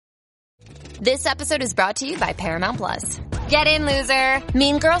This episode is brought to you by Paramount Plus. Get in, loser!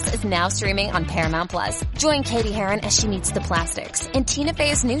 Mean Girls is now streaming on Paramount Plus. Join Katie Heron as she meets the plastics in Tina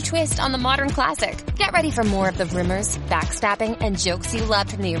Fey's new twist on the modern classic. Get ready for more of the rumors, backstabbing, and jokes you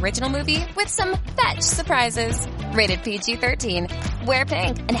loved from the original movie with some fetch surprises. Rated PG-13. Wear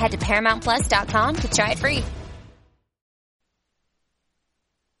pink and head to ParamountPlus.com to try it free.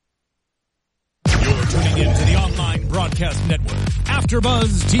 You're tuning into the online broadcast network,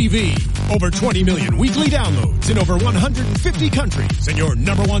 AfterBuzz TV. Over 20 million weekly downloads in over 150 countries, and your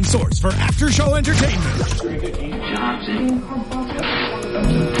number one source for after-show entertainment.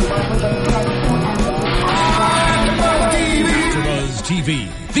 AfterBuzz TV,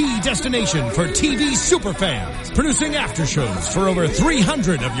 the destination for TV superfans, producing aftershows for over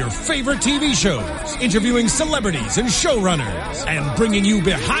 300 of your favorite TV shows, interviewing celebrities and showrunners, and bringing you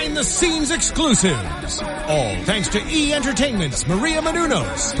behind-the-scenes exclusives. All thanks to E! Entertainment's Maria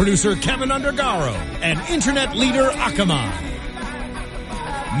Menounos, producer Kevin Undergaro, and internet leader Akamai.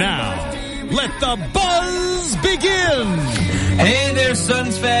 Now, let the buzz begin! Hey there,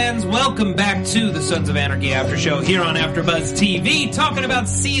 Sons fans. Welcome back to the Sons of Anarchy After Show here on AfterBuzz TV, talking about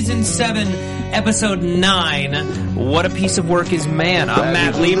Season 7, Episode 9, What a Piece of Work is Man. I'm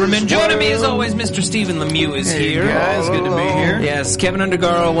Matt Lieberman. Joining me, as always, Mr. Stephen Lemieux is here. Hey guys, good to be here. Yes, Kevin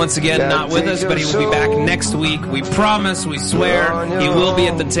Undergaro, once again, not with us, but he will be back next week. We promise, we swear, he will be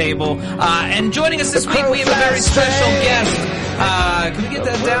at the table. And joining us this week, we have a very special guest. Can we get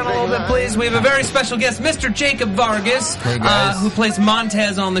that down a little bit, please? We have a very special guest, Mr. Jacob Vargas, who plays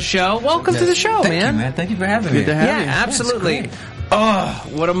Montez on the show. Welcome to the show, Thank man. you, man. Thank you for having me. Good to have you. Absolutely. Oh,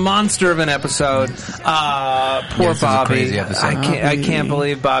 what a monster of an episode. Poor Bobby. Crazy episode. I can't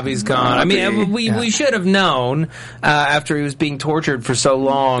believe Bobby's gone. I mean, we should have known after he was being tortured for so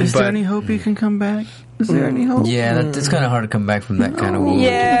long. Is there any hope he can come back? Is there any hope? Yeah, it's kind of hard to come back from that kind of wound.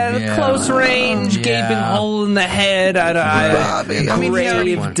 Yeah, close range, gaping hole in the head.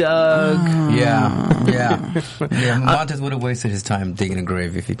 Grave dug. Yeah. Montez would have wasted his time digging a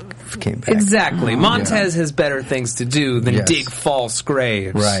grave if he came back. Exactly. Montez has better things to do than dig false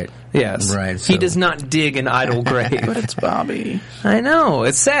graves. Right. Yes. Right. He does not dig an idle grave. But it's Bobby. I know.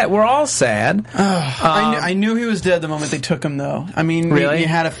 It's sad. We're all sad. I knew he was dead the moment they took him, though. I mean, really? You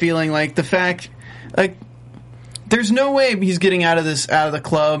had a feeling like the fact, like, there's no way he's getting out of the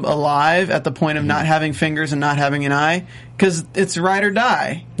club alive at the point of not having fingers and not having an eye, because it's ride or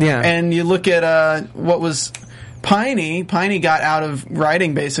die. Yeah. And you look at what was Piney. Piney got out of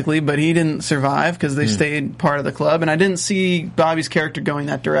riding basically, but he didn't survive because they stayed part of the club. And I didn't see Bobby's character going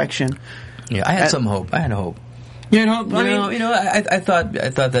that direction. Yeah, I had some hope. I had hope. You know, I thought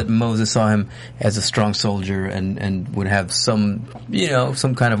that Moses saw him as a strong soldier and would have some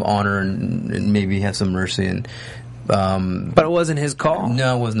kind of honor and maybe have some mercy and. But it wasn't his call.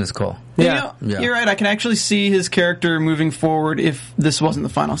 No, it wasn't his call. Yeah. You're right. I can actually see his character moving forward if this wasn't the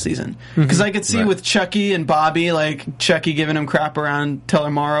final season. Because I could see with Chucky and Bobby, like Chucky giving him crap around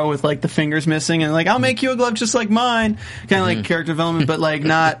Telemaro with like the fingers missing, and like I'll make you a glove just like mine, kind of like character development, but like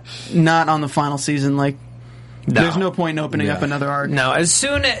not on the final season. Like there's no point in opening up another arc. No, as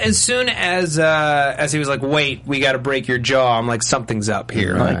soon as he was like, "Wait, we got to break your jaw," I'm like, "Something's up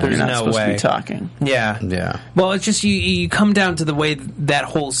here." Right. Like, there's You're not no supposed way. to be talking. Yeah. Well, it's just you come down to the way that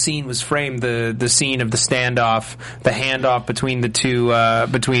whole scene was framed. The scene of the standoff, the handoff between the two,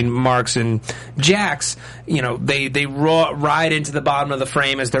 between Marks and Jax. You know, they ride into the bottom of the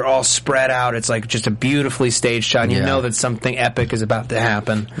frame as they're all spread out. It's like just a beautifully staged shot. And you know that something epic is about to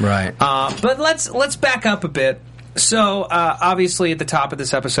happen. Right. But let's back up a bit. So, obviously, at the top of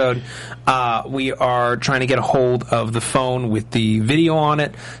this episode, we are trying to get a hold of the phone with the video on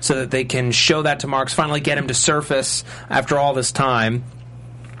it so that they can show that to Marks, finally get him to surface after all this time.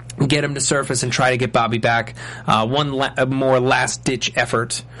 Get him to surface and try to get Bobby back. One more last-ditch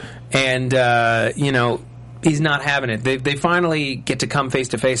effort. And, he's not having it. They finally get to come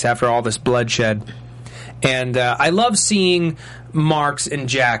face-to-face after all this bloodshed. And I love seeing Marks and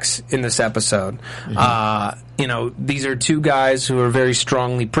Jax in this episode. These are two guys who are very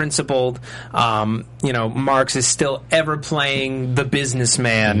strongly principled. Marks is still ever playing the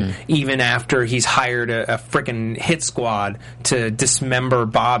businessman, even after he's hired a frickin' hit squad to dismember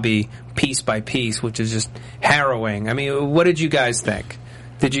Bobby piece by piece, which is just harrowing. I mean, what did you guys think?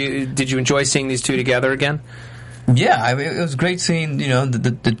 Did you enjoy seeing these two together again? Yeah, I mean, it was great seeing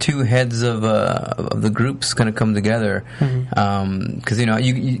the two heads of the groups kind of come together because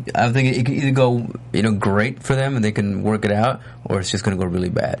I think it can either go great for them and they can work it out, or it's just going to go really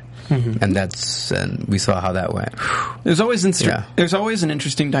bad, and we saw how that went. There's always an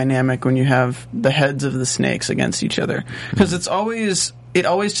interesting dynamic when you have the heads of the snakes against each other, because it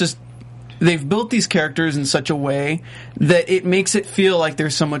always just they've built these characters in such a way that it makes it feel like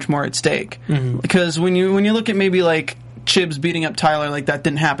there's so much more at stake. Because when you look at maybe like Chibs beating up Tyler, like that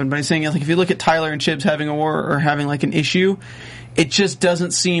didn't happen. But I'm saying, like, if you look at Tyler and Chibs having a war or having like an issue, it just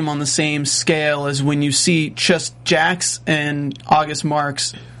doesn't seem on the same scale as when you see just Jax and August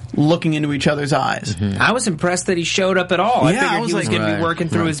Marks looking into each other's eyes. I was impressed that he showed up at all. I Yeah, figured I was he was like- going to be working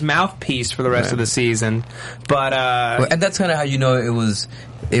through his mouthpiece for the rest of the season. But And that's kind of how you know it was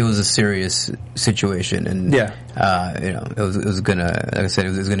a serious situation, and Yeah. it was gonna, like I said,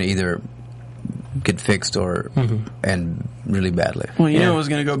 it was gonna either get fixed or end really badly. Well, you know it was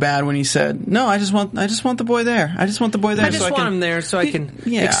going to go bad when he said, "No, I just want the boy there. I just want the boy there. I just so want can, him there so I can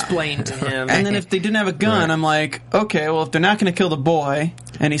Yeah. explain to him. And then if they didn't have a gun, I'm like, okay, well, if they're not going to kill the boy,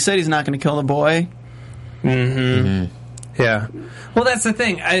 and he said he's not going to kill the boy, Yeah. Well, that's the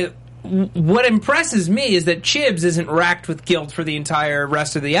thing. What impresses me is that Chibs isn't racked with guilt for the entire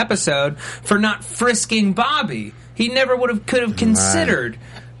rest of the episode for not frisking Bobby. He never could have considered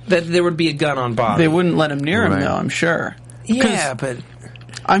that there would be a gun on Bobby. they wouldn't let him near him, Right. though, I'm sure. Yeah, but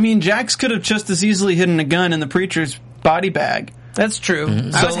I mean, Jax could have just as easily hidden a gun in the preacher's body bag. that's true. I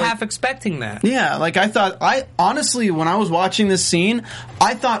So, was like- half expecting that. Yeah, like I honestly, when I was watching this scene,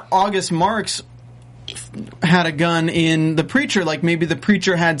 I thought August Marks had a gun in the preacher, like maybe the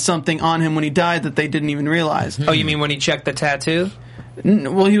preacher had something on him when he died that they didn't even realize. Oh, you mean when he checked the tattoo?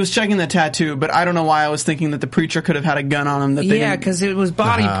 Well, he was checking the tattoo, but I don't know why I was thinking that the preacher could have had a gun on him that they Yeah, didn't. because it was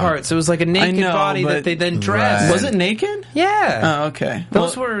body parts. It was like a naked know, body that but- they then dressed. Right. Was it naked? Yeah. Oh, okay.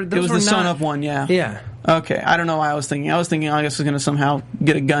 Those Well, were- it those was were the Son not- of one, yeah. Yeah. Okay, I don't know why I was thinking. I was thinking August was going to somehow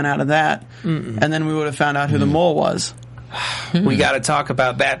get a gun out of that, and then we would have found out who the mole was. We got to talk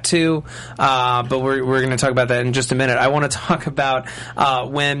about that too, but we're going to talk about that in just a minute. I want to talk about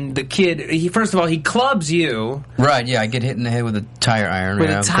when the kid. First of all, he clubs you. Right, yeah, I get hit in the head with a tire iron. With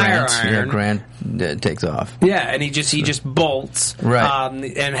a yeah, tire Grant, iron. Yeah, Grant takes off. Yeah, and he just bolts. Right.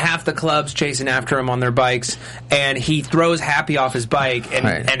 And half the club's chasing after him on their bikes, and he throws Happy off his bike, and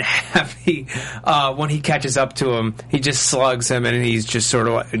Right. and Happy, when he catches up to him, he just slugs him, and he's just sort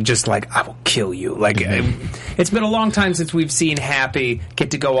of just like, I will kill you. Like it's been a long time since we've seen Happy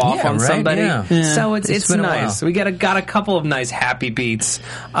get to go off Yeah, on right, somebody, yeah. so it's been a nice. while. We got a couple of nice Happy beats.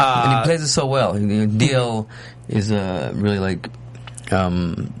 And he plays it so well. DL is a really like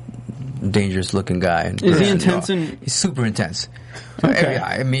dangerous looking guy. And Is he intense and- he's super intense. Okay.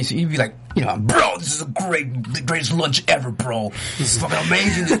 I mean, so you'd be like, bro, this is the greatest lunch ever, bro. This is fucking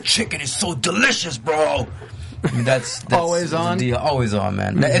amazing. This chicken is so delicious, bro. I mean, that's Always that's on? the deal. Always on,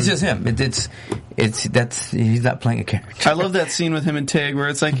 man. It's just him. He's not playing a character. I love that scene with him and Tig where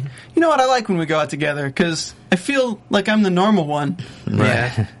it's like, you know what, I like when we go out together because I feel like I'm the normal one.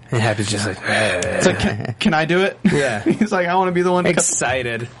 Yeah, and Happy's just like, It's like, can I do it? Yeah. He's like, I want to be the one to cut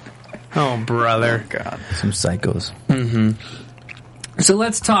excited. Oh, brother. God. Some psychos. So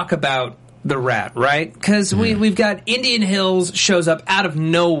let's talk about the rat, right? Because we've got Indian Hills shows up out of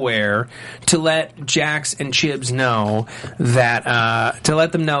nowhere to let Jax and Chibs know that to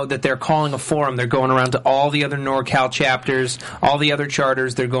let them know that they're calling a forum. They're going around to all the other NorCal chapters, all the other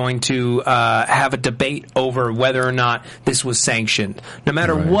charters. They're going to have a debate over whether or not this was sanctioned. No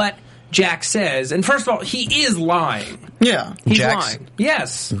matter what Jax says, and first of all, he is lying. Yeah. He's Jax? lying.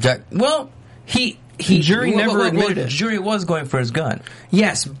 Yes, The he jury never admitted the it. jury was going for his gun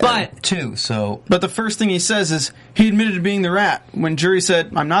yes, but too. So But the first thing he says is he admitted to being the rat when jury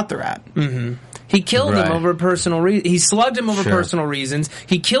said, I'm not the rat. he killed him Right. over personal reasons. He slugged him over Sure. personal reasons.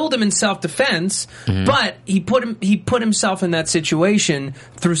 He killed him in self-defense, but he put himself in that situation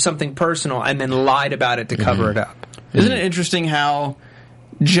through something personal and then lied about it to cover it up. Isn't it interesting how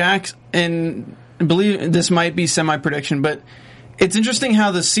Jax, and believe this might be semi-prediction, but it's interesting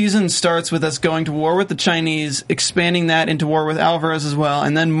how the season starts with us going to war with the Chinese, expanding that into war with Alvarez as well,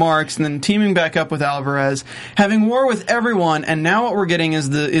 and then Marks, and then teaming back up with Alvarez, having war with everyone, and now what we're getting is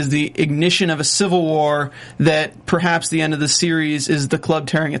the ignition of a civil war that perhaps the end of the series is the club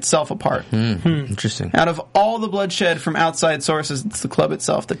tearing itself apart. interesting. Out of all the bloodshed from outside sources, it's the club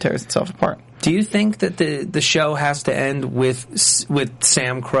itself that tears itself apart. Do you think that the show has to end with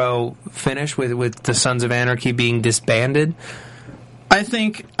Sam Crow finished with the Sons of Anarchy being disbanded? I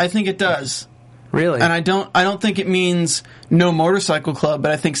think it does. Really? And I don't think it means no motorcycle club,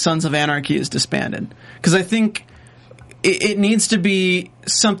 but I think Sons of Anarchy is disbanded. Because I think it needs to be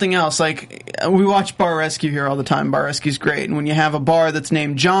something else. Like, we watch Bar Rescue here all the time. Bar Rescue's great. And when you have a bar that's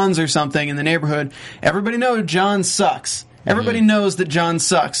named John's or something in the neighborhood, everybody knows John sucks. Everybody knows that John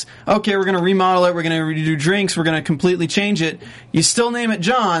sucks. Okay, we're going to remodel it. We're going to redo drinks. We're going to completely change it. You still name it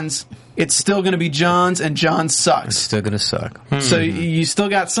John's. It's still going to be John's, and John sucks. It's still going to suck. So you still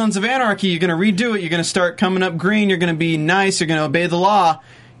got Sons of Anarchy. You're going to redo it. You're going to start coming up green. You're going to be nice. You're going to obey the law.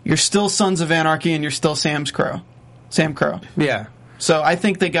 You're still Sons of Anarchy, and you're still Sam Crow. Yeah. So I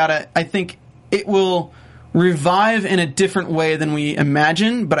think I think it will revive in a different way than we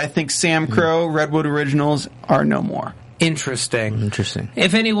imagine, but I think Sam Crow, Redwood Originals are no more. Interesting.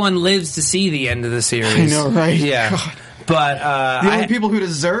 If anyone lives to see the end of the series. I know, right? Yeah. God. But the only people who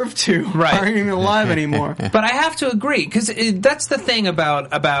deserve to aren't even alive anymore. But I have to agree, because that's the thing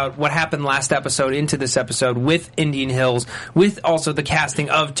about what happened last episode into this episode with Indian Hills, with also the casting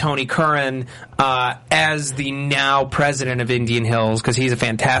of Tony Curran as the now president of Indian Hills, because he's a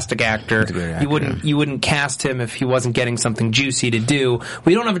fantastic actor. He's a great actor. You wouldn't cast him if he wasn't getting something juicy to do.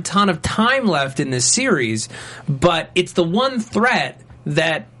 We don't have a ton of time left in this series, but it's the one threat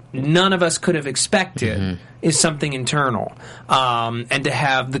that none of us could have expected is something internal. And to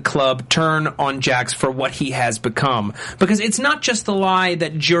have the club turn on Jax for what he has become. Because it's not just the lie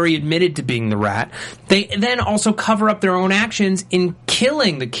that Jury admitted to being the rat. They then also cover up their own actions in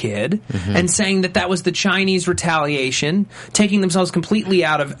killing the kid and saying that was the Chinese retaliation, taking themselves completely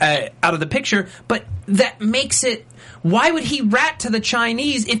out of the picture. But that makes it... Why would he rat to the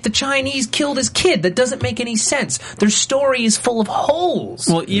Chinese if the Chinese killed his kid? That doesn't make any sense. Their story is full of holes.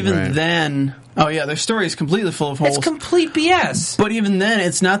 Well, even then... Oh, yeah, their story is completely full of holes. It's complete BS. But even then,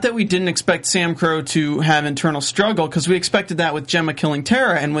 it's not that we didn't expect Sam Crow to have internal struggle, because we expected that with Gemma killing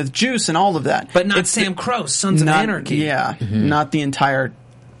Tara and with Juice and all of that. But not Sam Crow, Sons of Anarchy. Yeah, not the entire...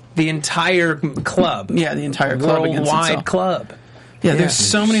 The entire club. Yeah, the entire club against itself. Worldwide club. Yeah, there's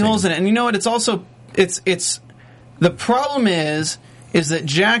so many holes in it. And you know what? It's also... It's the problem is that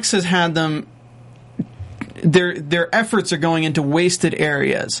Jax has had them... Their efforts are going into wasted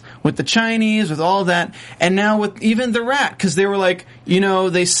areas with the Chinese, with all of that, and now with even the rat, because they were like,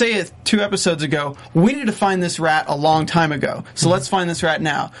 they say it 2 episodes ago, we need to find this rat a long time ago, so let's find this rat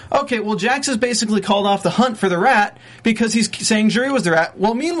now. Okay, well, Jax has basically called off the hunt for the rat because he's saying Jury was the rat.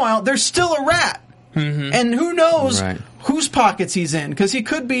 Well, meanwhile, there's still a rat, and who knows whose pockets he's in, because he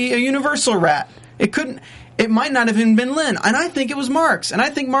could be a universal rat. It might not have even been Lynn, and I think it was Marks, and I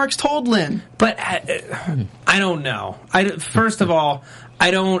think Marks told Lynn. But I don't know. First of all,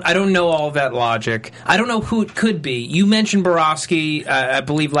 I don't know all of that logic. I don't know who it could be. You mentioned Borowski, I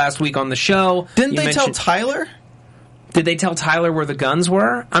believe, last week on the show. Didn't they tell Tyler? Did they tell Tyler where the guns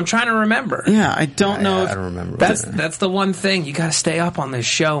were? I'm trying to remember. Yeah, I don't know. I don't remember. That's the one thing. You got to stay up on this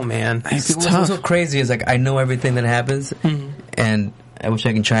show, man. It's tough. What's so crazy is, I know everything that happens, and I wish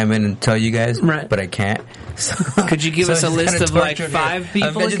I could chime in and tell you guys, but I can't. So, could you give us a list of 5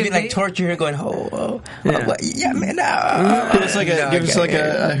 people? I'd just be torture here, going, yeah, man, Give us like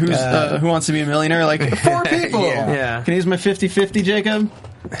a Who Wants to Be a Millionaire? Like 4 people. Yeah. Can I use my 50-50, Jacob?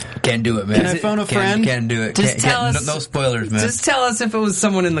 Can't do it, man. Can I phone a friend? Can't do it. Just tell us. No spoilers, man. Just tell us if it was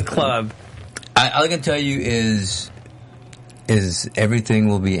someone in the club. All I can tell you is everything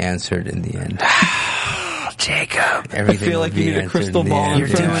will be answered in the end. Jacob, everything I feel like you need a crystal ball. You're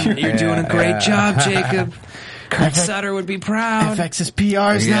doing a great job, Jacob. Kurt Sutter would be proud. FX's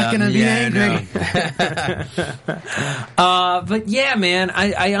PR is not going to be angry. But yeah, man,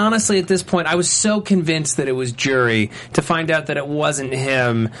 I honestly, at this point, I was so convinced that it was Jury. To find out that it wasn't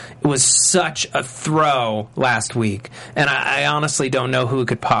him, it was such a throw last week. And I honestly don't know who it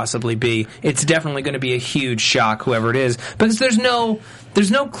could possibly be. It's definitely going to be a huge shock, whoever it is, because there's no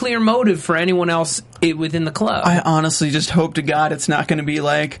clear motive for anyone else within the club. I honestly just hope to God it's not going to be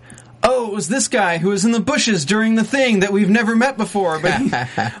like, oh, it was this guy who was in the bushes during the thing that we've never met before. But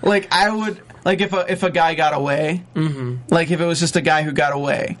I would if a guy got away, like if it was just a guy who got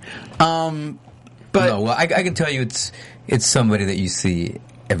away. But no, well, I can tell you it's somebody that you see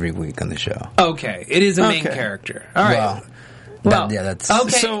every week on the show. Okay, it is a main character. All right. Well, that's okay.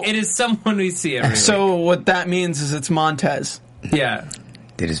 So, it is someone we see every week. So what that means is it's Montez. Yeah,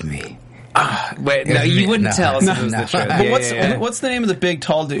 it is me. Wait, no, you wouldn't tell us if it was the truth. But what's the name of the big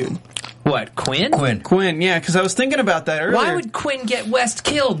tall dude? What, Quinn? Quinn, yeah, because I was thinking about that earlier. Why would Quinn get West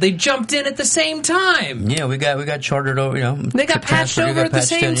killed? They jumped in at the same time. Yeah, we got chartered over, They got patched over at the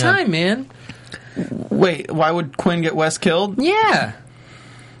same time, man. Wait, why would Quinn get West killed? Yeah.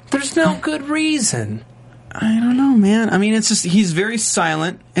 There's no good reason. I don't know, man. I mean, it's just, he's very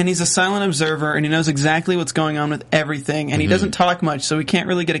silent, and he's a silent observer, and he knows exactly what's going on with everything, and he doesn't talk much, so we can't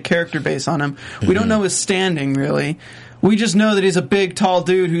really get a character base on him. We don't know his standing, really. We just know that he's a big, tall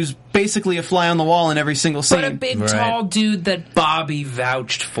dude who's basically a fly on the wall in every single scene. But a big, tall dude that Bobby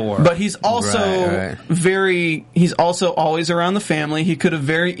vouched for. But he's also he's also always around the family. He could have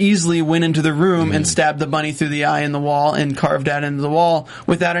very easily went into the room and stabbed the bunny through the eye in the wall and carved that into the wall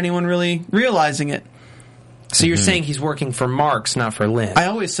without anyone really realizing it. So you're saying he's working for Marks, not for Lynn? I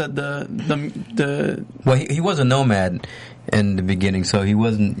always said the Well, he was a nomad in the beginning, so he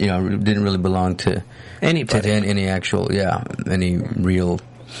wasn't, didn't really belong to anybody, to any actual, any real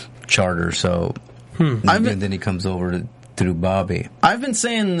charter. So, and then he comes over through Bobby. I've been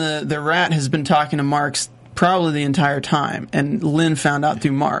saying the rat has been talking to Marks probably the entire time, and Lynn found out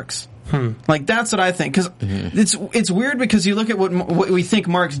through Marks. Like, that's what I think, because it's weird because you look at what we think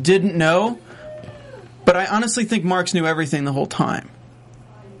Marks didn't know, but I honestly think Marks knew everything the whole time.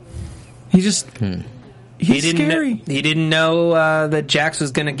 He just he's scary. He didn't know that Jax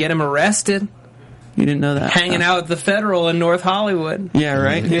was going to get him arrested. You didn't know that. Hanging out at the Federal in North Hollywood. Yeah,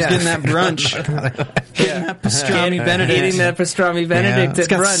 right? He was getting that brunch. Getting that pastrami Benedict. Eating that pastrami Benedict at brunch. It's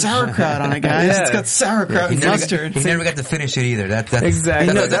got sauerkraut on it, guys. It's got sauerkraut and mustard. He never got to finish it either. That's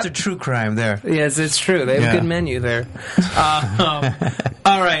exactly. That's a true crime there. Yes, it's true. They have a good menu there.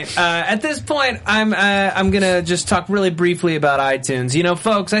 All right. At this point, I'm going to just talk really briefly about iTunes.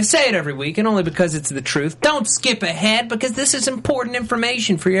 Folks, I say it every week, and only because it's the truth. Don't skip ahead, because this is important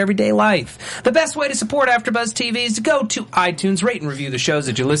information for your everyday life. The best way to support AfterBuzz TV is to go to iTunes, rate and review the shows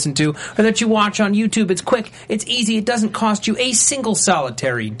that you listen to or that you watch on YouTube. It's quick, it's easy, it doesn't cost you a single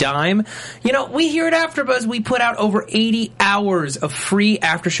solitary dime. We here at AfterBuzz, we put out over 80 hours of free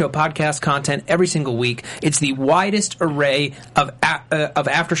after-show podcast content every single week. It's the widest array of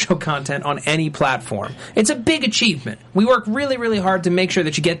after-show content on any platform. It's a big achievement. We work really, really hard to make sure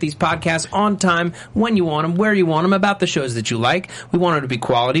that you get these podcasts on time, when you want them, where you want them, about the shows that you like. We want them to be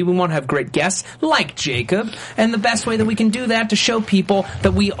quality. We want to have great guests like Jacob, and the best way that we can do that to show people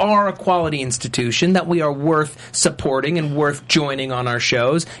that we are a quality institution, that we are worth supporting and worth joining on our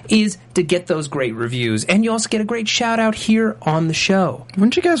shows, is to get those great reviews. And you also get a great shout out here on the show.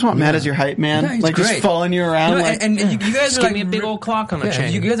 Wouldn't you guys want Matt as your hype man? Yeah, he's great. Just following you around. And you guys give me a big old clock on a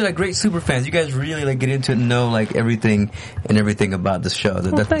chain. You guys are like great super fans. You guys really get into it and know everything about the show.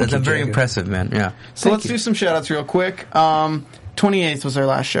 That's very impressive, man. Yeah. So let's do some shout outs real quick. 28th was our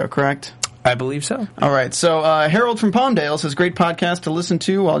last show, correct? I believe so. All right. So Harold from Palmdale says, great podcast to listen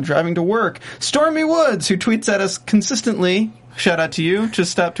to while driving to work. Stormy Woods, who tweets at us consistently. Shout out to you. Just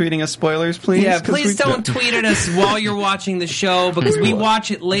stop tweeting us spoilers, please. Yeah, please don't tweet at us while you're watching the show, because we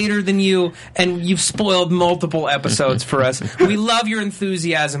watch it later than you, and you've spoiled multiple episodes for us. We love your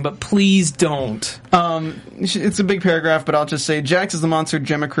enthusiasm, but please don't. It's a big paragraph, but I'll just say, Jax is the monster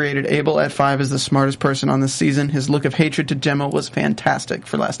Gemma created. Abel at 5 is the smartest person on this season. His look of hatred to Gemma was fantastic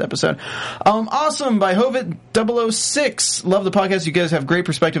for last episode. Awesome by Hovit006. Love the podcast. You guys have great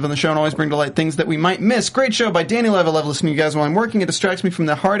perspective on the show and always bring to light things that we might miss. Great show by Danny Lev. I love listening to you guys while I'm working. It distracts me from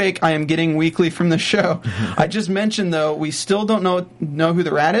the heartache I am getting weekly from the show. I just mentioned, though, we still don't know who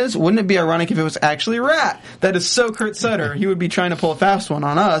the rat is. Wouldn't it be ironic if it was actually a rat? That is so Kurt Sutter. He would be trying to pull a fast one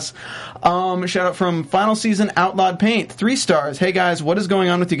on us. Shout out from Final Season Outlawed Paint. 3 stars. Hey guys, what is going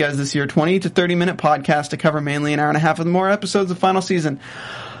on with you guys this year? 20 to 30 minute podcast to cover mainly an hour and a half of more episodes of Final Season.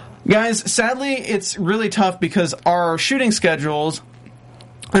 Guys, sadly, it's really tough because our shooting schedules,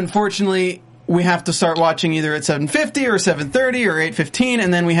 unfortunately, we have to start watching either at 7:50 or 7:30 or 8:15,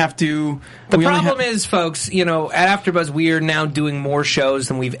 and then we have to... The problem is, folks, at AfterBuzz, we are now doing more shows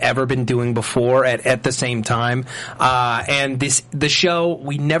than we've ever been doing before at the same time. And the show,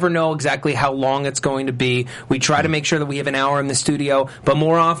 we never know exactly how long it's going to be. We try to make sure that we have an hour in the studio, but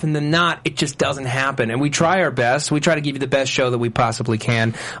more often than not, it just doesn't happen. And we try our best. We try to give you the best show that we possibly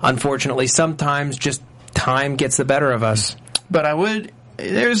can. Unfortunately, sometimes just time gets the better of us. But I would...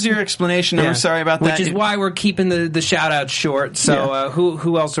 There's your explanation. I'm sorry about that. Which is why we're keeping the shout-outs short. So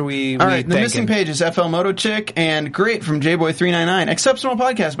who else are we All right, the thanking? missing page is FL Moto Chick and Great from JBoy399. Exceptional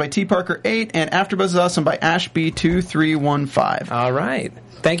Podcast by T Parker 8 and AfterBuzz is Awesome by Ashby2315. All right.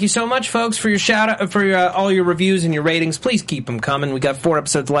 Thank you so much, folks, for your shout-out, for all your reviews and your ratings. Please keep them coming. We got 4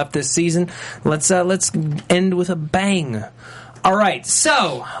 episodes left this season. Let's end with a bang. All right.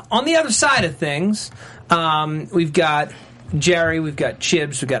 So on the other side of things, we've got Jerry, we've got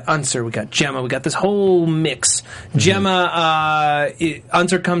Chibs, we've got Unser, we've got Gemma, we've got this whole mix. Gemma,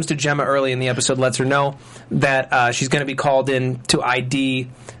 Unser comes to Gemma early in the episode, lets her know that she's going to be called in to ID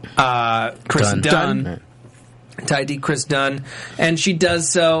Chris Dunn. To ID Chris Dunn. And she does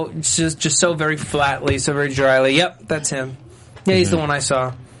so just so very flatly, so very dryly. Yep, that's him. Yeah, he's the one I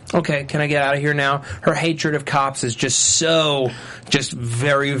saw. Okay, can I get out of here now? Her hatred of cops is just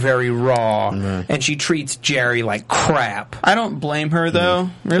very, very raw, and she treats Jerry like crap. I don't blame her though.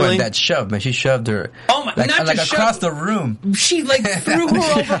 Really, that shove, man. She shoved her. Oh my! Not like just across the room. She threw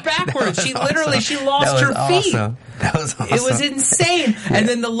her over backwards. She literally lost her feet. Awesome. That was awesome. It was insane. And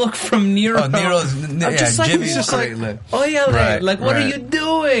then the look from Nero. Oh, Nero's Jimmy's just great like, look. oh yeah, Right, what are you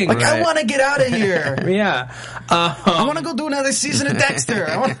doing? like I want to get out of here. Yeah, I want to go do another season of Dexter.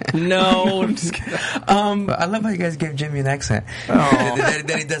 No, I love how you guys gave Jimmy an accent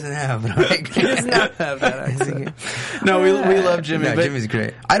that he doesn't have. Like, he does not have that accent. No, we love Jimmy. No, but Jimmy's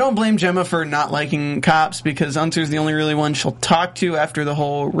great. I don't blame Gemma for not liking cops because Unser's the only really one she'll talk to after the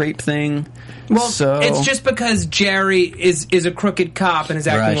whole rape thing. Well, so it's just because Jerry is a crooked cop and is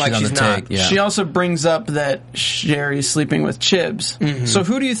acting like she's not. Yeah. She also brings up that Jerry's sleeping with Chibs. Mm-hmm. So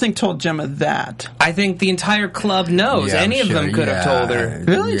who do you think told Gemma that? I think the entire club knows. Yeah, Any of them could have told her.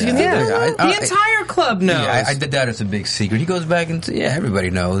 Really? Do you think that? The entire club knows. Yeah, I did that as a big secret. He goes back and everybody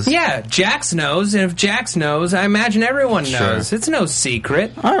knows. Yeah, Jax knows, and if Jax knows, I imagine everyone knows. Sure. It's no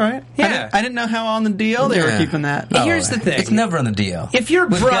secret. All right. Yeah. I didn't know how on the DL they were keeping that. Here's the thing. It's never on the DL. If you're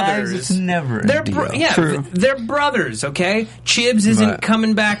With brothers, guys, it's never on the DL. True. They're brothers, okay? Chibs isn't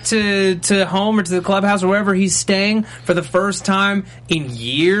coming back to home or to the clubhouse or wherever he's staying for the first time in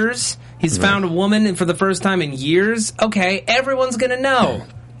years. He's found a woman for the first time in years. Okay, everyone's gonna know.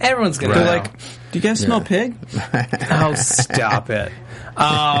 Everyone's gonna know. They're like, do you guys smell pig? Oh, stop it.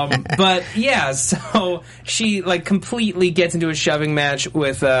 But yeah, so she completely gets into a shoving match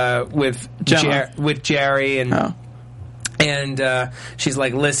with Jerry and. And she's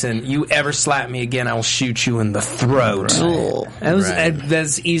like, listen, you ever slap me again, I will shoot you in the throat. Right.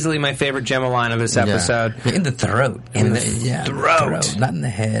 That's easily my favorite Gemma line of this episode. Yeah. In the throat. In the throat. Not in the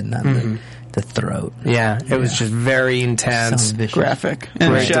head, not in the throat. Yeah, it was just very intense. Graphic.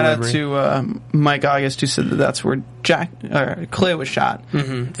 And Great shout delivery. out to Mike August, who said that's where Clay was shot.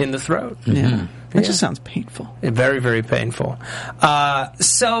 In the throat. Yeah. That just sounds painful. Very, very painful.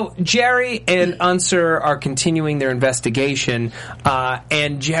 So Jerry and Unser are continuing their investigation,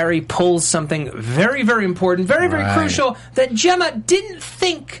 and Jerry pulls something very, very important, very, very crucial that Gemma didn't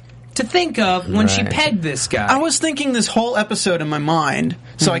think of when she pegged this guy. I was thinking this whole episode in my mind,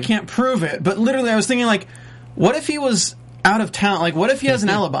 so I can't prove it, but literally I was thinking, what if he was out of town? What if he has an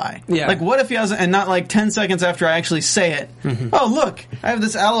alibi? Yeah. What if he has, and not 10 seconds after I actually say it, oh, look, I have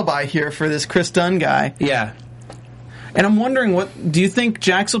this alibi here for this Chris Dunn guy. Yeah. And I'm wondering, do you think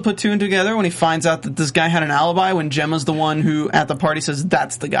Jax will put two and together when he finds out that this guy had an alibi when Gemma's the one who, at the party, says,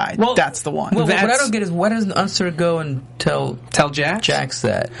 that's the guy, that's the one? Well, what I don't get is, why doesn't Unser go and tell Jax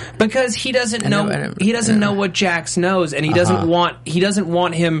that? Because he doesn't know what Jax knows, and he doesn't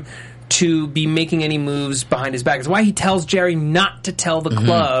want him to be making any moves behind his back. It's why he tells Jerry not to tell the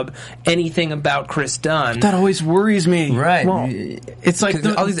club anything about Chris Dunn. That always worries me. Right. Well, it's like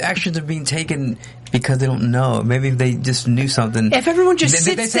all these actions are being taken because they don't know. Maybe if they just knew something. If everyone just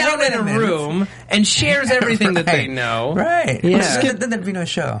sits down in a room and shares everything that they know. Right. Yeah. Then there'd be no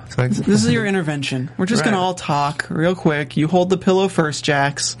show. So this is your intervention. We're just going to all talk real quick. You hold the pillow first,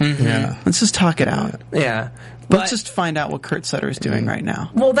 Jax. Yeah. Let's just talk it out. Yeah. Let's just find out what Kurt Sutter is doing right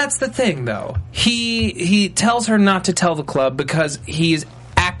now. Well, that's the thing, though. He tells her not to tell the club because he's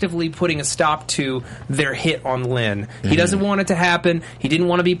actively putting a stop to their hit on Lynn. He doesn't want it to happen. He didn't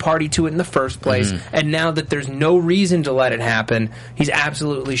want to be party to it in the first place. And now that there's no reason to let it happen, he's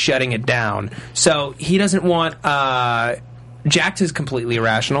absolutely shutting it down. So he doesn't want... Jax is completely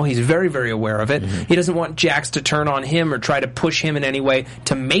irrational. He's very, very aware of it. He doesn't want Jax to turn on him or try to push him in any way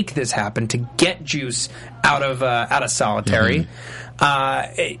to make this happen, to get Juice out of solitary.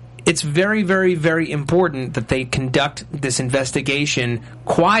 It's very, very, very important that they conduct this investigation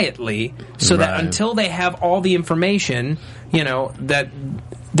quietly so that until they have all the information, that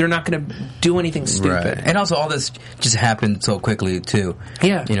they're not going to do anything stupid. Right. And also all this just happened so quickly, too.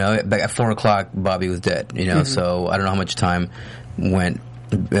 Yeah. Back at 4 o'clock, Bobby was dead, so I don't know how much time went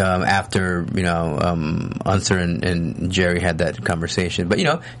after, Unser and Jerry had that conversation. But,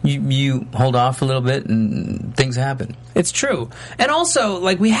 you hold off a little bit and things happen. It's true. And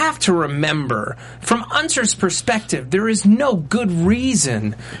also, we have to remember, from Unser's perspective, there is no good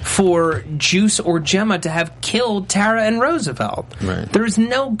reason for Juice or Gemma to have killed Tara and Roosevelt. Right. There is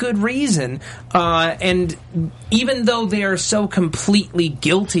no good reason. And even though they are so completely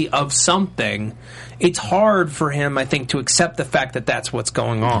guilty of something, it's hard for him, I think, to accept the fact that that's what's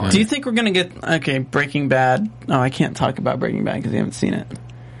going on. Do you think we're going to get... Okay, Breaking Bad... Oh, I can't talk about Breaking Bad because you haven't seen it.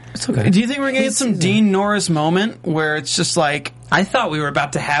 It's okay. Do you think we're going to get some Dean Norris moment where it's just like... I thought we were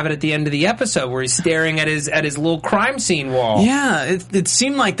about to have it at the end of the episode where he's staring at his little crime scene wall. Yeah, it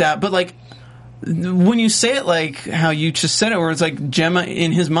seemed like that, but like when you say it like how you just said it, where it's like Gemma,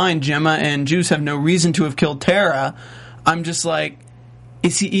 in his mind, Gemma and Juice have no reason to have killed Tara, I'm just like,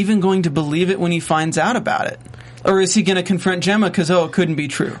 is he even going to believe it when he finds out about it? Or is he going to confront Gemma because, it couldn't be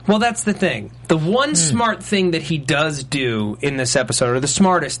true? Well, that's the thing. The one smart thing that he does do in this episode, or the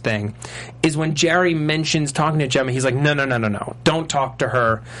smartest thing, is when Jerry mentions talking to Gemma, he's like, no. Don't talk to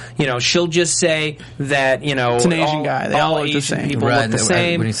her. You know, she'll just say that, you know... It's an Asian guy. They all look the Asian same. people look the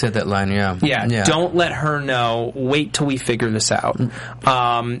same. When he said that line, Yeah, don't let her know. Wait till we figure this out.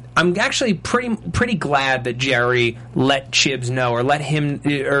 I'm actually pretty glad that Jerry let Chibbs know, or let him,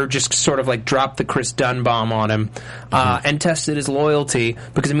 or just sort of like drop the Chris Dunn bomb on him, and tested his loyalty,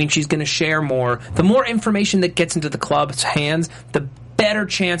 because, I mean, she's going to share more. The more information that gets into the club's hands, the better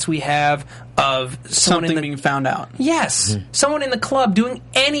chance we have of something being found out. Yes. Someone in the club doing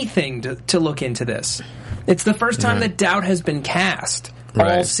anything to look into this. It's the first time that doubt has been cast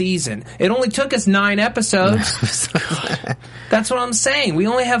all season. It only took us 9 episodes. That's what I'm saying. We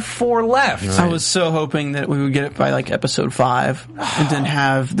only have 4 left. I was so hoping that we would get it by like episode 5 and then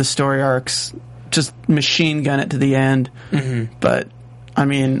have the story arcs just machine gun it to the end. But I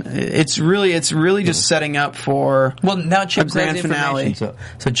mean, it's really just setting up for now Chips a grand has the finale. So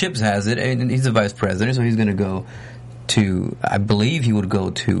Chips has it, and he's the vice president, so he's going to go to. I believe he would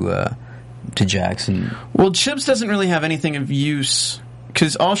go to Jackson. Well, Chips doesn't really have anything of use,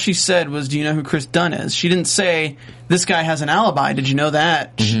 because all she said was, "Do you know who Chris Dunn is?" She didn't say, "This guy has an alibi. Did you know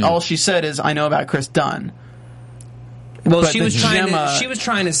that?" All she said is, "I know about Chris Dunn." Well, But she was Gemma-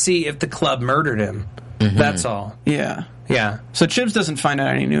 trying to see if the club murdered him. That's all. Yeah. Yeah. So Chips doesn't find out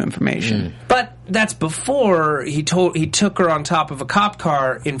any new information. But that's before he took her on top of a cop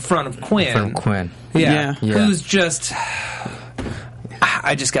car in front of Quinn. From Quinn. Yeah. Yeah. Who's just...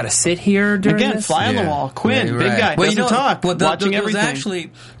 I just got to sit here during Again, this? fly on the wall. Quinn, big guy, doesn't talk, watching there everything. was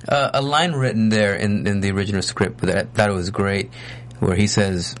actually a line written there in the original script that I thought it was great, where he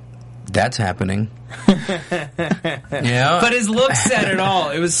says, "That's happening." Yeah. But his look said it all.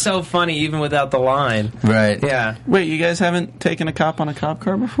 It was so funny, even without the line. Right. Yeah. Wait, you guys haven't taken a cop on a cop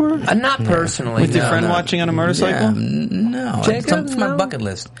car before? Not personally. With your friend watching on a motorcycle? No. Jacob, It's my no? bucket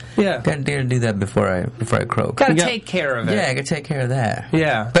list. Yeah. Gotta dare to do that before I croak. Gotta take care of it. Yeah, I gotta take care of that.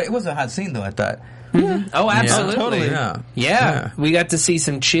 Yeah. But it was a hot scene, though, I thought. Oh, absolutely. totally. Yeah. We got to see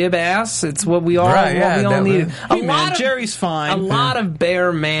some Chib ass. It's what we all, Right, yeah, what we all that needed. was- Hey, man, Jerry's fine. A lot of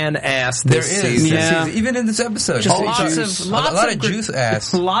bare man ass There this is. season. Yeah. Even in this episode. Just Just lots a lot of of juice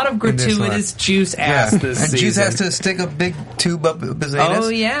ass. A lot of in this one. gratuitous juice ass this and season. Juice has to stick a big tube up his anus. Oh,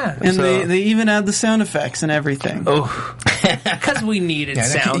 yeah. And So- they even add the sound effects and everything. Oh. Because we needed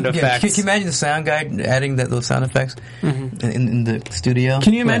sound effects. Can you imagine the sound guy adding those sound effects in the studio?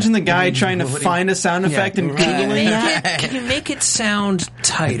 Can you imagine the guy trying to find a sound effect and Googling that? Can you make it sound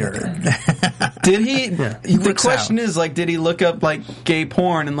tighter? Did he? The works question is, like, did he look up, like, gay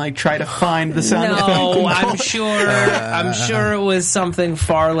porn and, like, try to find the sound effect? No, I'm sure it was something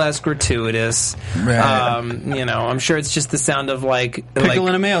far less gratuitous. Right. You know, I'm sure it's just the sound of like Pickle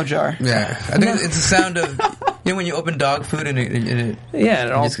in a mayo jar. Yeah, I think it's the sound of when you open dog food and it yeah,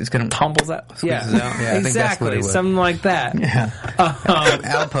 it all it's gonna tumbles out. Yeah, squeezes out. Yeah, I think that's what exactly, it was. something like that.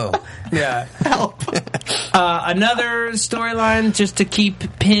 Alpo. Yeah. Help. Another storyline just to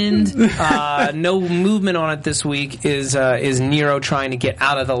keep pinned. No movement on it this week is Nero trying to get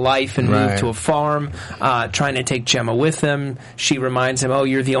out of the life and move Right. to a farm, trying to take Gemma with him. She reminds him, "Oh,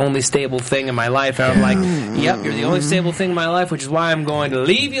 you're the only stable thing in my life." And I'm like, "Yep, you're the only stable thing in my life, which is why I'm going to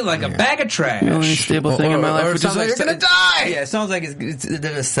leave you like a bag of trash." The only stable thing in my life, Or it which is sounds like like, you're gonna die. Yeah, it sounds like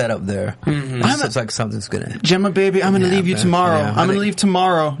there's a setup there. It sounds like something's gonna. Gemma, baby, I'm going to leave you man. tomorrow. Yeah, I'm going to leave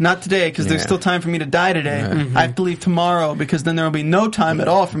tomorrow, not today, because there's Yeah. still time for me to die today. I have to leave tomorrow because then there will be no time at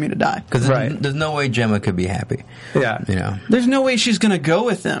all for me to die. Because Right. there's no way Gemma could be happy. Yeah. You know. There's no way she's going to go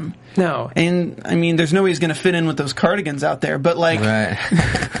with him. No. And, I mean, there's no way he's going to fit in with those cardigans out there. But, like, Right.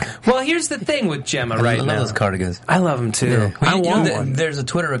 Well, here's the thing with Gemma right I love now. those cardigans. I love them too. I want one. There's a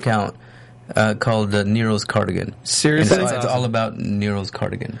Twitter account called Nero's Cardigan. Seriously? And it's That's all about Nero's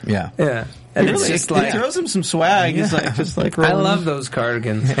cardigan. Yeah. Yeah. And it it's really, just it like throws him some swag. He's like, just like, I rolling. love those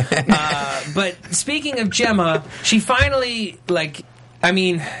cardigans. But speaking of Gemma, she finally, like, I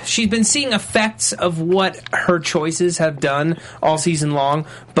mean, she's been seeing effects of what her choices have done all season long,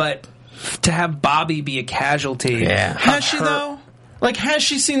 but to have Bobby be a casualty. Yeah. of Has she, her- though? Like, has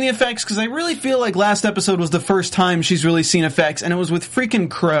she seen the effects? Because I really feel like last episode was the first time she's really seen effects, and it was with freaking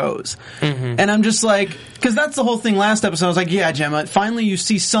crows. Mm-hmm. And I'm just like, because that's the whole thing last episode. I was like, yeah, Gemma, finally you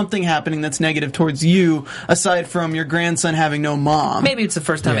see something happening that's negative towards you, aside from your grandson having no mom. Maybe it's the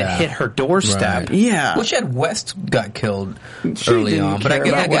first time it hit her doorstep. Right. Yeah. Well, she had West got killed early on, but I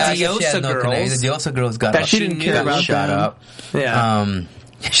guess the Diosa girls got she didn't care about shot them. up. Yeah.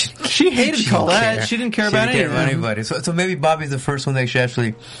 She hated Colette. She didn't care about anybody. So maybe Bobby's the first one that she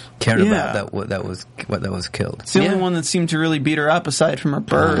actually cared about that was killed. It's the only one that seemed to really beat her up aside from her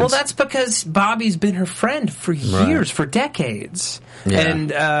birds. Well, that's because Bobby's been her friend for years, for decades. Yeah.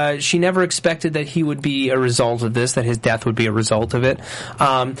 And she never expected that he would be a result of this, that his death would be a result of it.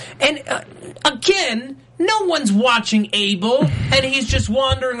 Again, no one's watching Abel, and he's just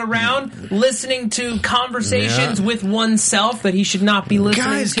wandering around listening to conversations with oneself that he should not be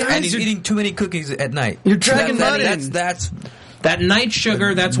listening to. And he's eating too many cookies at night. You're dragging mud in. That's that night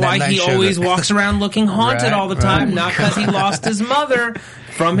sugar. That's why he always walks around looking haunted all the time. Not because he lost his mother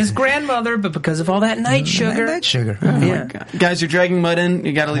from his grandmother, but because of all that night sugar. Night sugar. Oh guys, you're dragging mud in.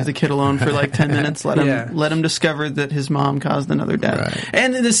 You got to leave the kid alone for like 10 minutes. Let him discover that his mom caused another death. Right.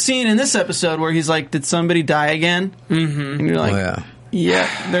 And the scene in this episode where he's like, "Did somebody die again?" Mm-hmm. And you're like,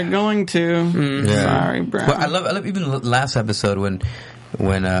 "Yeah, they're going to." Mm-hmm. Sorry, bro. Well, I love even last episode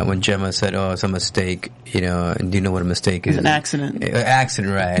when Gemma said, "Oh, it's a mistake," and do you know what a mistake is? It's an accident.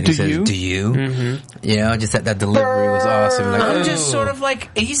 Accident, right? And he says, "Do you?" Mm-hmm. Just that delivery was awesome. Like, I'm just sort of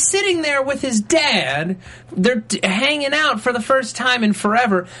like, he's sitting there with his dad. They're hanging out for the first time in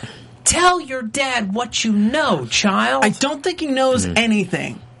forever. Tell your dad what you know, child. I don't think he knows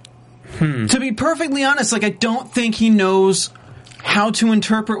anything. To be perfectly honest, I don't think he knows how to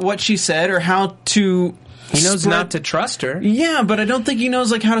interpret what she said or how to... He knows not to trust her. Yeah, but I don't think he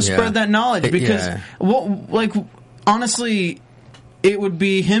knows how to spread that knowledge because, honestly, it would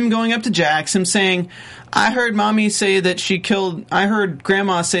be him going up to Jax, him saying, "I heard Mommy say that she killed. I heard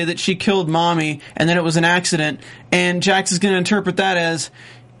Grandma say that she killed Mommy, and then it was an accident." And Jax is going to interpret that as,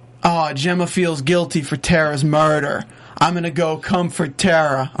 "Oh, Gemma feels guilty for Tara's murder. I'm going to go comfort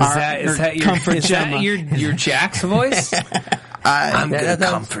Tara." Is that your Jax voice? I'm going to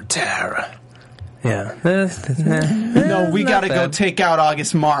comfort Tara. Yeah. No, we got to go take out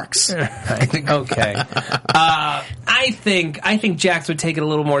August Marks. Okay. I think Jax would take it a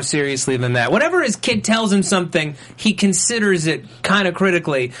little more seriously than that. Whenever his kid tells him something, he considers it kind of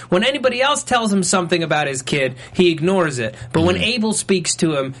critically. When anybody else tells him something about his kid, he ignores it. But when Abel speaks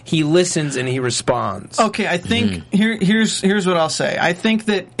to him, he listens and he responds. Okay, I think here's what I'll say. I think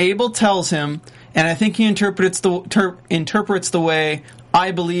that Abel tells him, and I think he interprets the way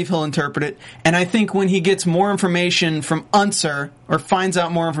I believe he'll interpret it, and I think when he gets more information from Unser, or finds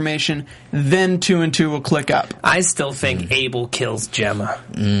out more information, then 2 and 2 will click up. I still think Abel kills Gemma.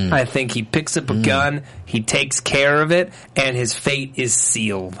 I think he picks up a gun, he takes care of it, and his fate is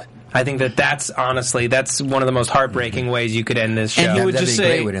sealed. I think that's honestly, that's one of the most heartbreaking ways you could end this show. And he would That'd just be a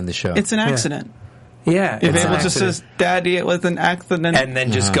great say, way to end the show. "It's an accident." Yeah. If Abel just says, "Daddy, it was an accident." And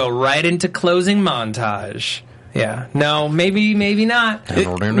then just go right into closing montage. Yeah. No, maybe not.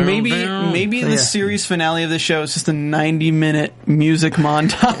 Maybe the series finale of the show is just a 90-minute music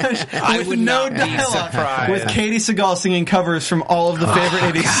montage. I would not be surprised. With Katie Seagal singing covers from all of the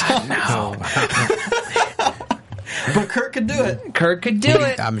favorite 80s songs. But Kurt could do it. Kurt could do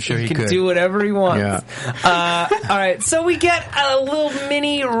it. I'm sure he could do whatever he wants. Yeah. All right, so we get a little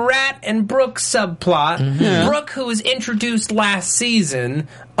mini Rat and Brooke subplot. Mm-hmm. Yeah. Brooke, who was introduced last season,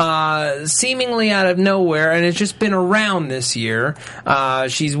 seemingly out of nowhere, and has just been around this year.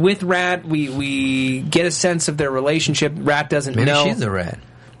 She's with Rat. We get a sense of their relationship. Rat doesn't know. Maybe she's the Rat.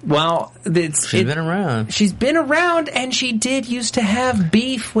 Well, she's been around. She's been around, and she did used to have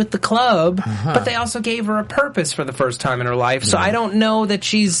beef with the club, but they also gave her a purpose for the first time in her life. So I don't know that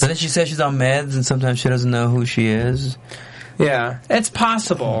she's... But then she says she's on meds, and sometimes she doesn't know who she is. Yeah, it's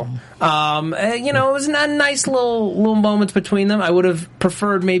possible. It was a nice little moments between them. I would have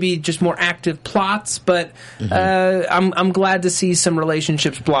preferred maybe just more active plots, but I'm glad to see some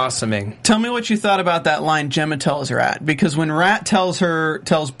relationships blossoming. Tell me what you thought about that line Gemma tells Rat, because when Rat tells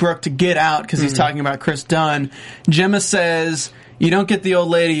Brooke to get out because he's talking about Chris Dunn, Gemma says, "You don't get the old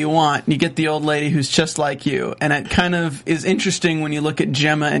lady you want, you get the old lady who's just like you." And it kind of is interesting when you look at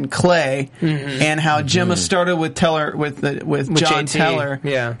Gemma and Clay and how Gemma started with Teller with John JT. Teller,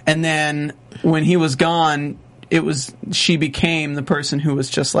 and then when he was gone, she became the person who was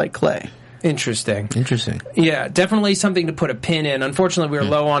just like Clay. Interesting. Yeah, definitely something to put a pin in. Unfortunately, we're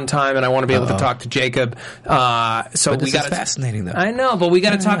low on time, and I want to be able to talk to Jacob. So but we got fascinating, though. I know, but we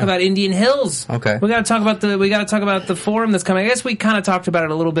got to talk about Indian Hills. Okay. We got to talk about the forum that's coming. I guess we kind of talked about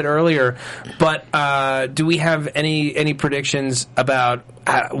it a little bit earlier, but do we have any predictions about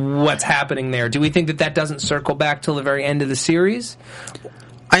what's happening there? Do we think that doesn't circle back till the very end of the series?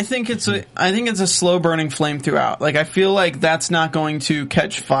 I think it's a slow burning flame throughout. Like, I feel like that's not going to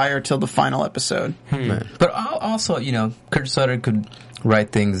catch fire till the final episode. But also, Kurt Sutter could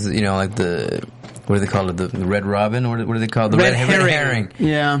write things, like what do they call it? The Red Robin, or what do they call it? The Red Herring.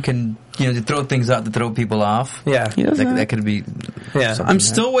 Yeah. Can to throw things out to throw people off. Yeah, that could be. Yeah, I'm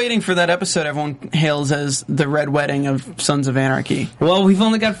still waiting for that episode everyone hails as the Red Wedding of Sons of Anarchy. Well, we've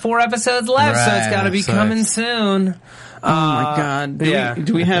only got 4 episodes left, so it's got to be coming soon. Oh my God!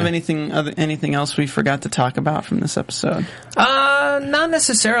 Do we have anything else we forgot to talk about from this episode? Not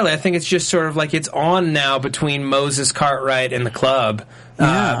necessarily. I think it's just sort of like it's on now between Moses Cartwright and the club.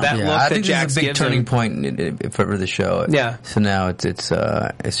 That look I that think Jax this is a big gives turning him. point for the show. Yeah. So now it's just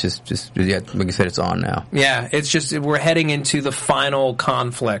like you said, it's on now. Yeah, it's just we're heading into the final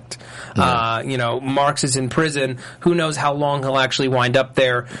conflict. Marks is in prison. Who knows how long he'll actually wind up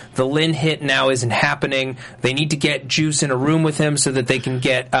there? The Lynn hit now isn't happening. They need to get Juice in a room with him so that they can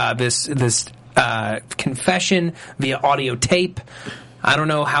get this confession via audio tape. I don't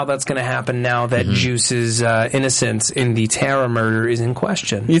know how that's going to happen now that Juice's innocence in the Tara murder is in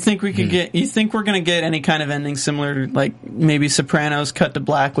question. You think we could get? You think we're going to get any kind of ending similar, like maybe Sopranos cut to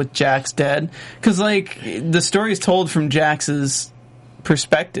black with Jax dead? Because the story is told from Jax's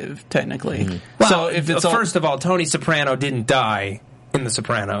perspective, technically. Well, so if it's first of all, Tony Soprano didn't die in The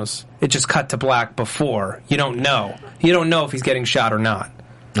Sopranos. It just cut to black before. You don't know. You don't know if he's getting shot or not.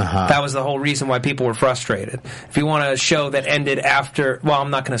 That was the whole reason why people were frustrated. If you want a show that ended after... Well,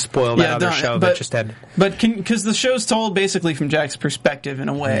 I'm not going to spoil that other show that just ended. But because the show's told basically from Jack's perspective in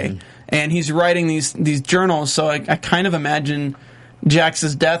a way, and he's writing these journals, so I kind of imagine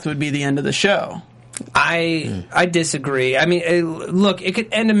Jax's death would be the end of the show. I disagree. I mean, look, it could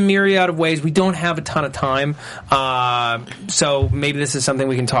end a myriad of ways. We don't have a ton of time, so maybe this is something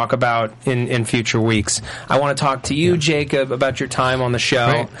we can talk about in future weeks. I want to talk to you, Jacob, about your time on the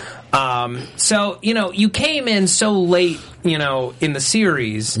show. So, you came in so late, in the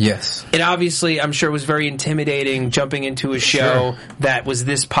series. Yes. It obviously, I'm sure, was very intimidating jumping into a show that was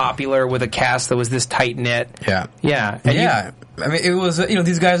this popular with a cast that was this tight-knit. Yeah. Yeah. And I mean, it was,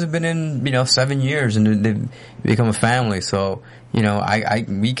 these guys have been in, 7 years and they've become a family. So,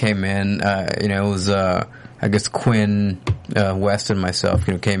 we came in, it was, I guess Quinn, West and myself,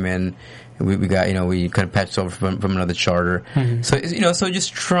 came in. We got, we kind of patched over from another charter. So, so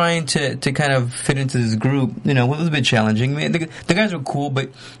just trying to kind of fit into this group, was a bit challenging. I mean, the guys were cool, but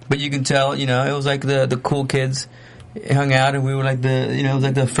you can tell, it was like the cool kids hung out, and we were like it was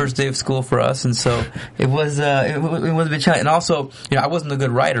like the first day of school for us, and so it was a bit challenging. And also, I wasn't a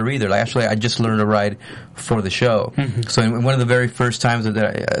good writer either. Like, actually, I just learned to write for the show. So in one of the very first times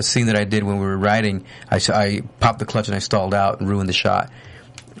a scene that I did when we were writing, I popped the clutch and I stalled out and ruined the shot.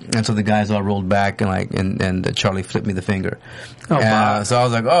 And so the guys all rolled back and Charlie flipped me the finger. Oh wow! So I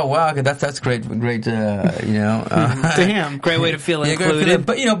was like, oh wow, okay, that's great, damn, great way to feel included.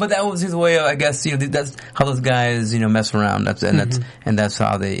 But that was his way of, I guess, that's how those guys, mess around. That's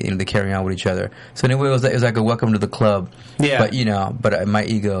how they, they carry on with each other. So anyway, it was like a welcome to the club. Yeah. But my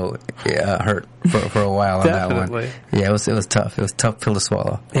ego hurt for a while on that one. Yeah, it was tough. It was a tough pill to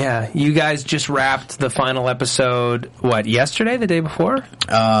swallow. Yeah, you guys just wrapped the final episode. What, yesterday? The day before?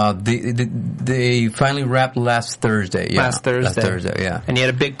 They finally wrapped last Thursday. Yeah. Last Thursday, yeah. And you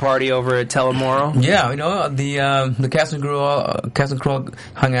had a big party over at Telemoro? Yeah, the cast and crew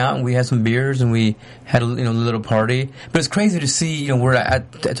hung out, and we had some beers, and we had a little party. But it's crazy to see, we're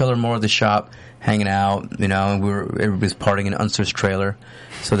at Telemoro, the shop, hanging out, and everybody's partying in Unser's trailer.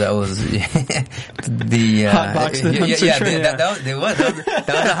 So that was the hot box. That was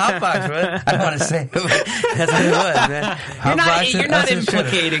a hot box, right? I don't want to say it, but that's what it was, man. You're not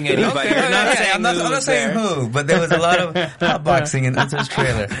implicating anybody. Okay, you're not saying I'm not saying who, but there was a lot of hot boxing in Unser's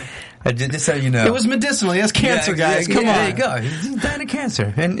trailer. Just so you know. It was medicinal. He has cancer, guys. Come on. There you go. He's dying of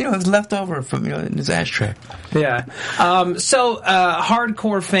cancer. And, it was left over from, in his ashtray. Yeah. So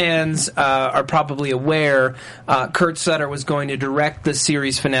hardcore fans are probably aware Kurt Sutter was going to direct the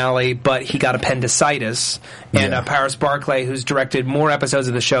series finale, but he got appendicitis. And Paris Barclay, who's directed more episodes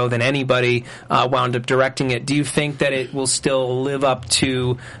of the show than anybody, wound up directing it. Do you think that it will still live up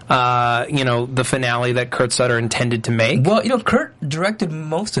to, the finale that Kurt Sutter intended to make? Well, Kurt directed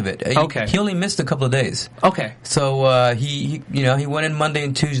most of it. Okay. He only missed a couple of days. Okay. So he went in Monday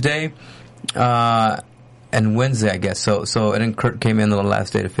and Tuesday, and Wednesday, I guess. So and then Kurt came in on the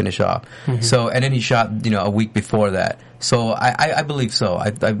last day to finish off. Mm-hmm. So and then he shot a week before that. So I believe so.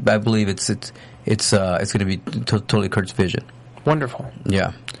 I believe it's going to be totally Kurt's vision. Wonderful.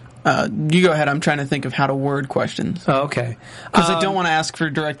 Yeah. You go ahead. I'm trying to think of how to word questions. Oh, okay. Because I don't want to ask for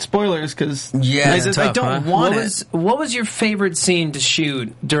direct spoilers, because I don't want it. What was your favorite scene to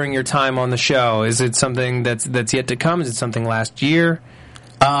shoot during your time on the show? Is it something that's yet to come? Is it something last year?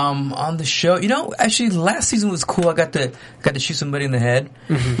 On the show, actually last season was cool. I got to shoot somebody in the head,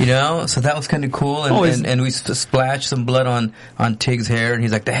 so that was kind of cool. And we splashed some blood on Tig's hair, and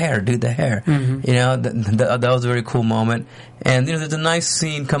he's like, the hair, dude, the hair. That was a very cool moment. And there's a nice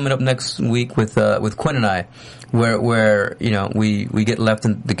scene coming up next week with Quinn and I, where we get left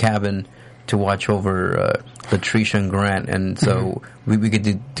in the cabin to watch over Latricia and Grant, and so we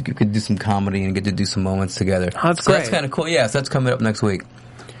could do some comedy and get to do some moments together. Oh, that's so great. That's kind of cool. Yeah, so that's coming up next week.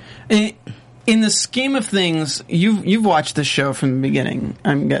 In the scheme of things, you've watched this show from the beginning,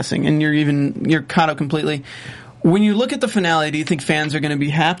 I'm guessing, and you're caught up completely. When you look at the finale, do you think fans are going to be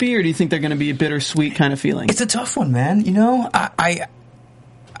happy, or do you think they're going to be a bittersweet kind of feeling? It's a tough one, man.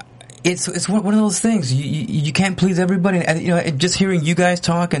 It's one of those things. You can't please everybody. And, just hearing you guys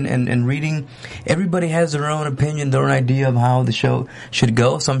talk and reading, everybody has their own opinion, their own idea of how the show should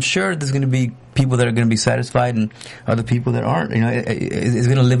go. So I'm sure there's going to be people that are going to be satisfied and other people that aren't. It's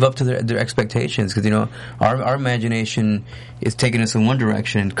going to live up to their expectations, because our imagination is taking us in one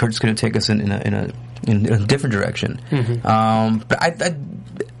direction, and Kurt's going to take us in a different direction. But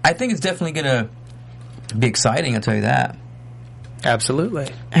I think it's definitely going to be exciting. I'll tell you that. Absolutely.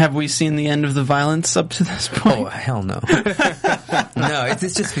 Have we seen the end of the violence up to this point? Oh, hell no. No,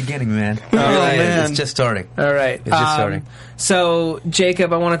 it's just beginning, man. Man. It's just starting. All right. It's just starting. So,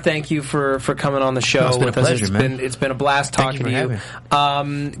 Jacob, I want to thank you for coming on the show it's been with a pleasure, us. man. It's been a blast talking to you.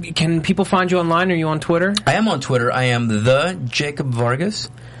 Having me. Can people find you online? Are you on Twitter? I am on Twitter. I am the Jacob Vargas.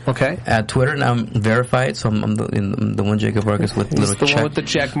 Okay. At Twitter, and I'm verified, so I'm the one Jacob Vargas with the little check. One with the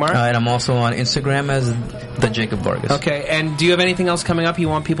check mark. And I'm also on Instagram as the Jacob Vargas. Okay. And do you have anything else coming up you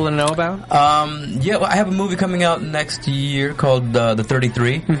want people to know about? Well, I have a movie coming out next year called The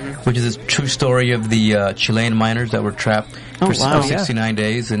 33, which is a true story of the Chilean miners that were trapped for 69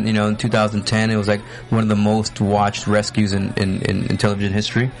 days. And in 2010, it was like one of the most watched rescues in television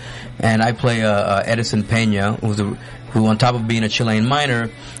history. And I play Edison Pena, who on top of being a Chilean miner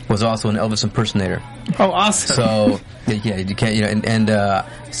was also an Elvis impersonator. Oh, awesome! So yeah, you can't,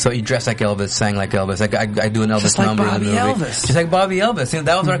 so you dress like Elvis, sang like Elvis. I do an Elvis just like number Bobby in the movie, Elvis. just like Bobby Elvis.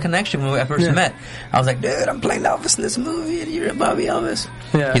 That was our connection when we first met. I was like, dude, I'm playing Elvis in this movie, and you're Bobby Elvis.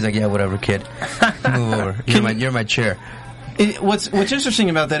 Yeah. He's like, yeah, whatever, kid. Move over. You're my chair. What's interesting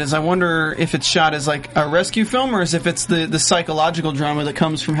about that is I wonder if it's shot as like a rescue film, or as if it's the psychological drama that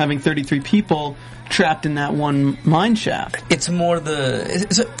comes from having 33 people trapped in that one mine shaft. It's more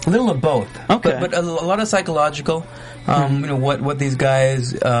it's a little of both. Okay. But a lot of psychological. What these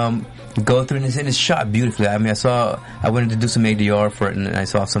guys go through, and it's shot beautifully. I mean, I went to do some ADR for it, and I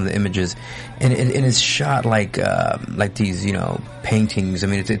saw some of the images, and it's shot like these, paintings. I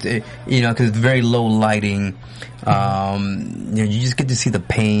mean, it's because it's very low lighting. You just get to see the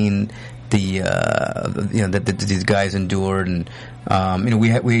pain that these guys endured, and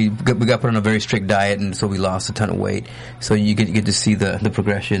we got put on a very strict diet, and so we lost a ton of weight. So you get to see the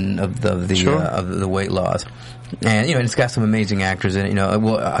progression of the weight loss, and it's got some amazing actors in it.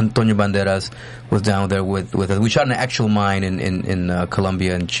 Antonio Banderas was down there with us. We shot in an actual mine in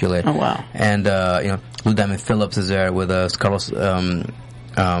Colombia and Chile. Oh wow! And Lou Diamond Phillips is there with us. Carlos.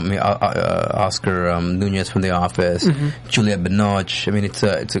 Oscar Nunez from The Office, Juliette Binoche. I mean, it's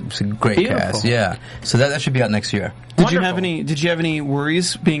a great Beautiful. cast. Yeah, so that should be out next year. Did you have any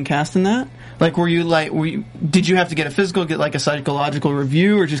worries being cast in that? Like, did you have to get a physical, get like a psychological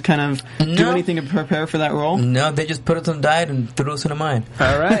review, or just kind of do anything to prepare for that role? No, they just put us on diet and threw us in a mine.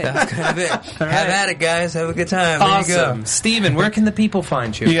 All right. That's kind of it. Have at it, guys. Have a good time. Awesome. There you go. Steven, where can the people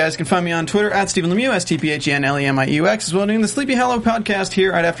find you? You guys can find me on Twitter at Stephen Lemieux, STPHENLEMIUX, as well as doing the Sleepy Hollow podcast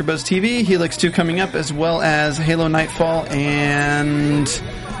here at AfterBuzz TV. Helix 2 coming up, as well as Halo Nightfall, and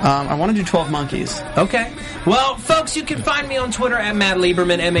I want to do 12 Monkeys. Okay. Well, folks, you can find me on Twitter at Matt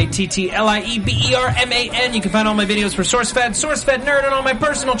Lieberman, MATTLIEBERMAN. You can find all my videos for SourceFed Nerd, and on my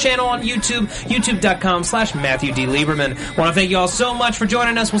personal channel on YouTube, youtube.com/Matthew D. Lieberman. Want to thank you all so much for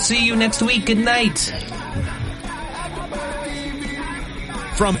joining us. We'll see you next week. Good night.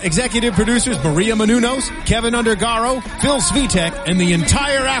 From executive producers Maria Menounos, Kevin Undergaro, Phil Svitek, and the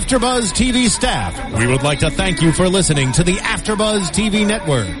entire AfterBuzz TV staff, we would like to thank you for listening to the AfterBuzz TV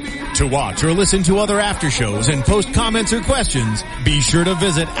Network. To watch or listen to other after shows and post comments or questions, be sure to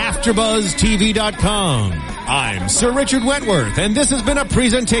visit AfterBuzzTV.com. I'm Sir Richard Wentworth, and this has been a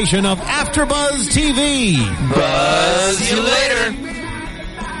presentation of AfterBuzz TV. Buzz you later.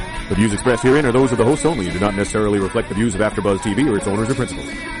 The views expressed herein are those of the hosts only and do not necessarily reflect the views of AfterBuzz TV or its owners or principals.